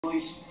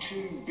released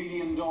 $2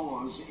 billion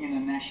in a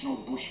national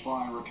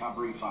bushfire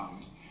recovery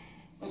fund.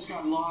 Let's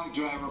go live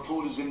to our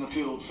reporters in the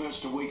field.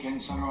 First to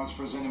Weekend Sunrise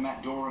presenter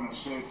Matt Doran at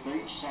Surf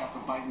Beach, south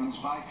of Bateman's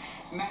Bay.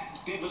 Matt,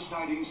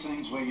 devastating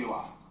scenes where you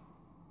are.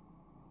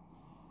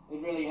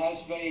 It really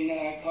has been,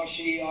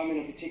 Koshi. I'm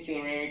in a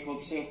particular area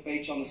called Surf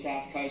Beach on the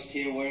south coast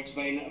here, where it's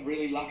been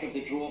really luck of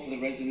the draw for the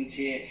residents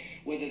here,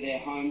 whether their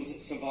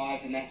homes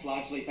survived, and that's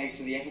largely thanks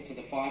to the efforts of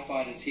the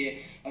firefighters here.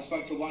 I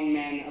spoke to one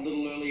man a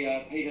little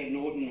earlier, Peter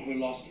Norton, who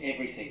lost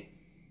everything.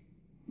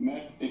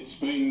 Matt, it's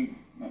been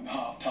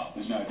tough,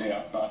 there's no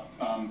doubt, but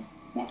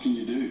what can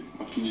you do?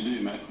 What can you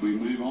do, Matt? We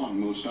move on,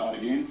 we'll start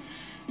again.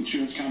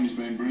 Insurance company's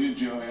been brilliant,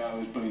 GIO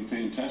has been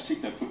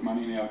fantastic, they've put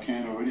money in our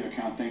account already, I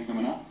can't thank them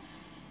enough.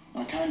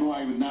 I came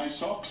away with no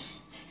socks,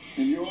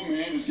 and your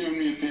man has given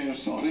me a pair of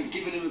socks. We've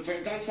given him a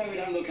pair. Don't say we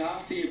don't look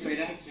after you,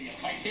 Peter.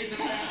 Here's a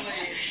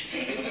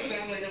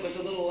family that was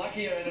a little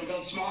luckier and have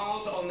got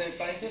smiles on their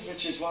faces,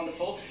 which is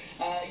wonderful.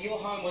 Your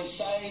home was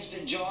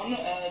saved, John.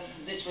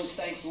 This was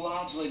thanks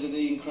largely to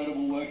the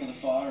incredible work of the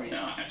fireys.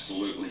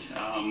 Absolutely.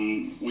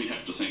 We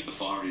have to thank the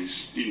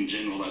fireys in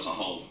general as a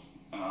whole,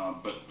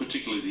 but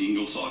particularly the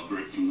Ingleside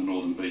group from the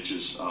Northern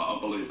Beaches. I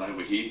believe they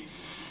were here.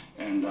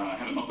 And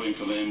had it not been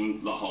for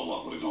them, the whole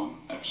lot would have gone,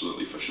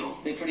 absolutely, for sure.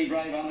 They're pretty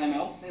brave, aren't they,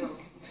 Mel?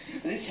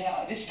 This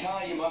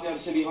car you might be able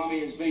to see behind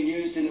me has been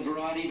used in the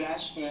Variety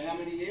Bash for how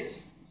many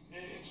years?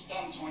 It's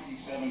done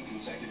 27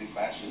 consecutive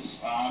bashes.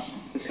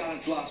 It's done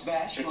its last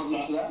bash, by the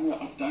looks of that.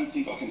 I don't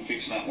think I can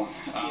fix that one.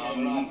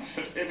 Right.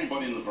 But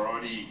everybody in the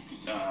Variety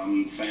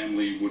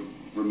family would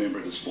remember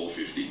it as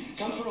 450.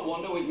 Come for a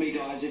wander with me,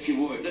 guys, if you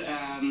would.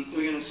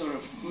 We're going to sort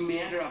of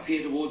meander up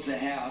here towards the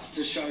house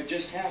to show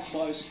just how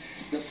close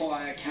the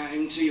fire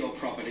came to your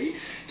property.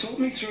 Talk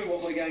me through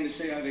what we're going to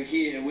see over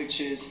here,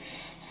 which is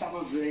some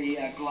of the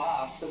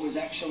glass that was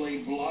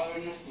actually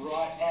blown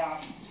right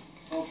out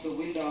of the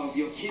window of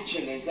your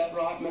kitchen. Is that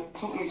right?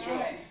 Talk me through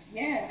it.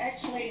 Yeah,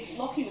 actually,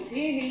 Lockie was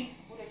here. He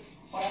would have...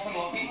 What happened,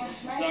 Lockie?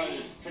 So,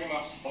 pretty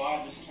much the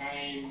fire just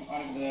came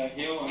over the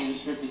hill and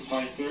just ripped its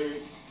way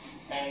through.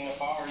 And the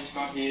fire just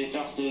got here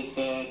just as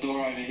the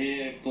door over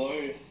here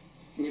blew.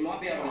 You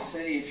might be able to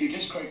see, if you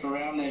just creep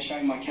around there,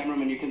 showing my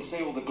cameraman, you can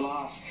see all the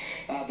glass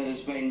that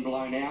has been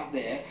blown out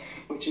there,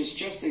 which is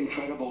just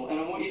incredible. And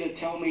I want you to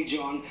tell me,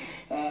 John,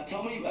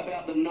 tell me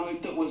about the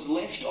note that was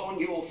left on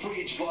your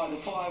fridge by the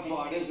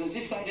firefighters, as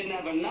if they didn't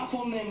have enough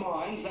on their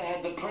minds, they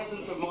had the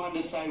presence of mind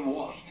to say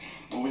what?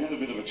 Well, we had a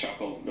bit of a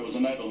chuckle. There was a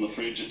note on the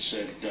fridge that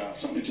said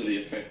something to the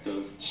effect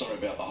of, sorry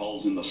about the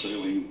holes in the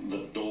ceiling,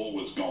 the door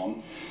was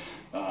gone.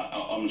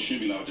 I'm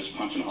assuming they were just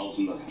punching holes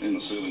in the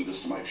ceiling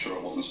just to make sure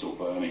it wasn't still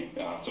burning.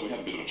 So we had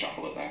a bit of a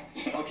chuckle at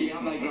that. Okay,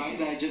 aren't they great?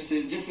 They're just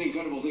an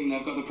incredible thing.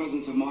 They've got the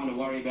presence of mind to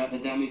worry about the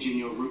damage in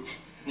your roof.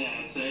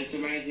 Yeah, it's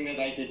amazing that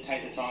they could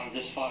take the time,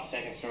 just 5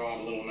 seconds, to write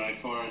a little note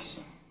for us.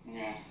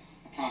 Yeah,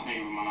 I can't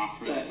thank them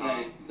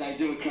enough. They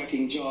do a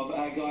cracking job.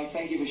 Guys,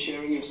 thank you for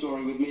sharing your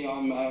story with me.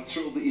 I'm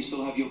thrilled that you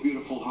still have your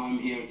beautiful home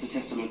here. It's a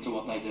testament to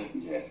what they do.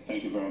 Yeah,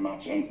 thank you very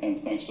much.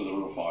 And thanks to the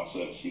Rural Fire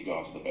Service. You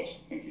guys are the best.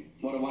 Thank you.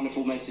 What a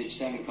wonderful message,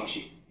 Sam and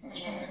Koshi. That's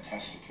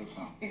fantastic,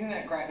 isn't it? Isn't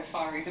that great? The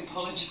fireys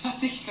apologising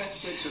for...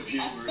 Sense of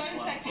humour. I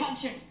suppose they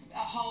punch a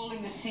hole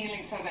in the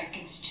ceiling so they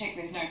can check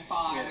there's no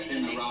fire in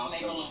the next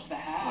level of the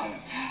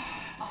house. Yeah.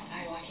 Aren't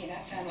they lucky,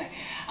 that family?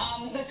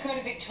 Let's go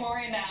to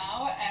Victoria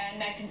now, and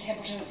Nathan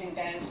Templeton's in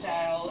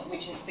Bairnsdale,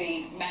 which is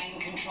the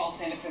main control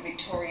centre for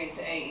Victoria's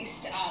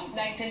East.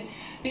 Nathan,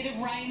 bit of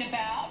rain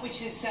about,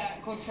 which is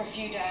good for a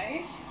few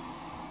days.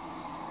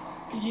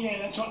 Yeah,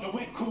 that's right. The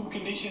wet, cool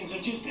conditions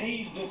have just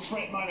eased the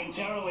threat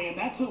momentarily, and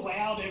that's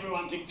allowed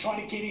everyone to try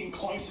to get in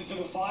closer to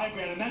the fire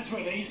ground, and that's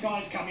where these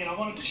guys come in. I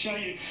wanted to show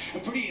you a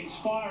pretty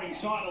inspiring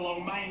sight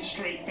along Main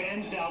Street,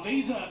 Bairnsdale.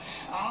 These are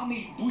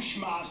Army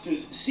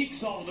Bushmasters,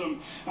 6 of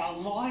them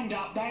lined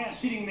up. They are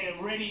sitting there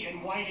ready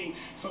and waiting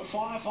for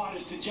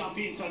firefighters to jump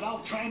in, so they'll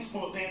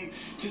transport them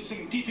to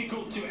some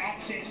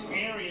difficult-to-access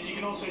areas. You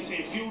can also see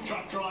a fuel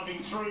truck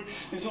driving through.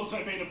 There's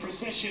also been a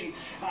procession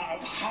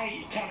of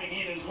hay coming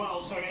in as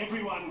well, so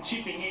everyone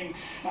chipping in.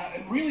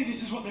 And really,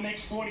 this is what the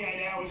next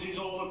 48 hours is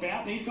all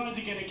about. These guys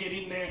are going to get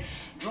in there,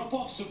 drop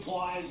off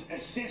supplies,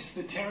 assess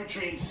the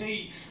territory and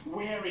see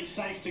where is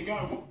safe to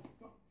go.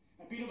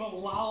 A bit of a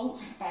lull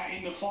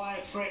in the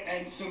fire threat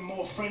and some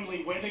more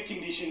friendly weather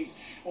conditions.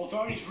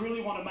 Authorities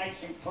really want to make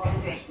some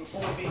progress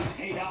before things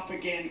heat up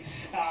again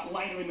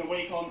later in the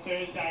week on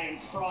Thursday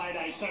and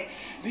Friday. So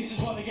this is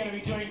what they're going to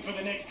be doing for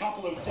the next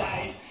couple of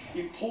days.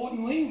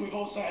 Importantly, we've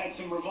also had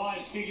some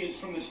revised figures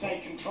from the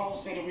State Control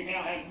Centre. We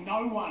now have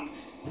no one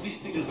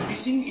listed as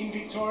missing in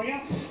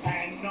Victoria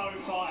and no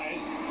fires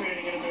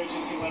burning at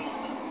emergency level.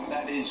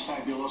 That is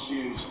fabulous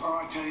news. All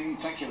right, team,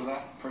 thank you for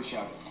that.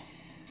 Appreciate it.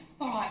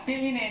 All right,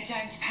 billionaire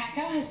James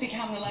Packer has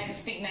become the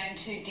latest big name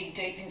to dig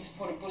deep in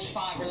support of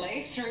bushfire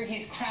relief. Through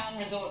his Crown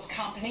Resorts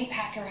company,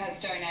 Packer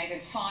has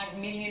donated $5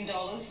 million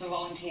for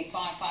volunteer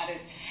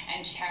firefighters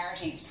and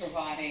charities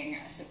providing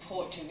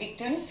support to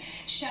victims.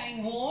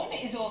 Shane Warne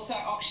is also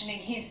auctioning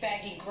his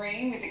baggy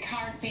green with the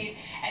current bid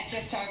at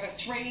just over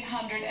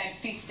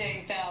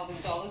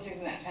 $315,000.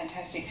 Isn't that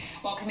fantastic?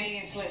 While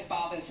comedian Celeste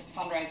Barber's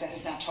fundraiser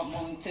has now topped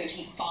more than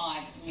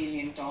 $35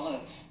 million.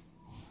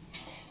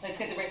 Let's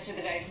get the rest of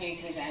the day's news.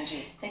 Here's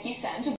Angie. Thank you, Sam.